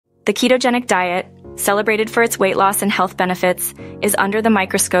The ketogenic diet, celebrated for its weight loss and health benefits, is under the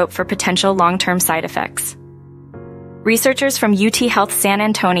microscope for potential long-term side effects. Researchers from UT Health San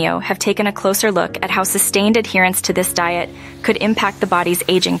Antonio have taken a closer look at how sustained adherence to this diet could impact the body's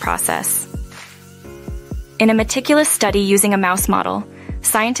aging process. In a meticulous study using a mouse model,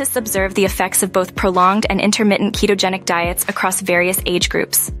 scientists observed the effects of both prolonged and intermittent ketogenic diets across various age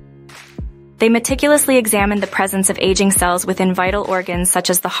groups. They meticulously examined the presence of aging cells within vital organs such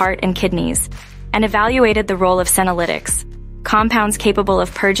as the heart and kidneys, and evaluated the role of senolytics, compounds capable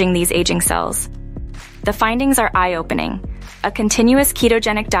of purging these aging cells. The findings are eye-opening. A continuous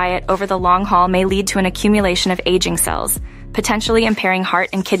ketogenic diet over the long haul may lead to an accumulation of aging cells, potentially impairing heart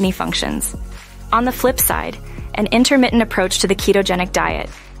and kidney functions. On the flip side, an intermittent approach to the ketogenic diet,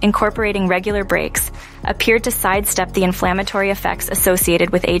 incorporating regular breaks, appeared to sidestep the inflammatory effects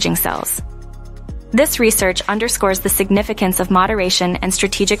associated with aging cells. This research underscores the significance of moderation and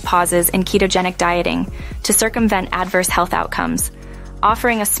strategic pauses in ketogenic dieting to circumvent adverse health outcomes,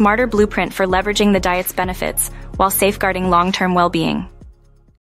 offering a smarter blueprint for leveraging the diet's benefits while safeguarding long-term well-being.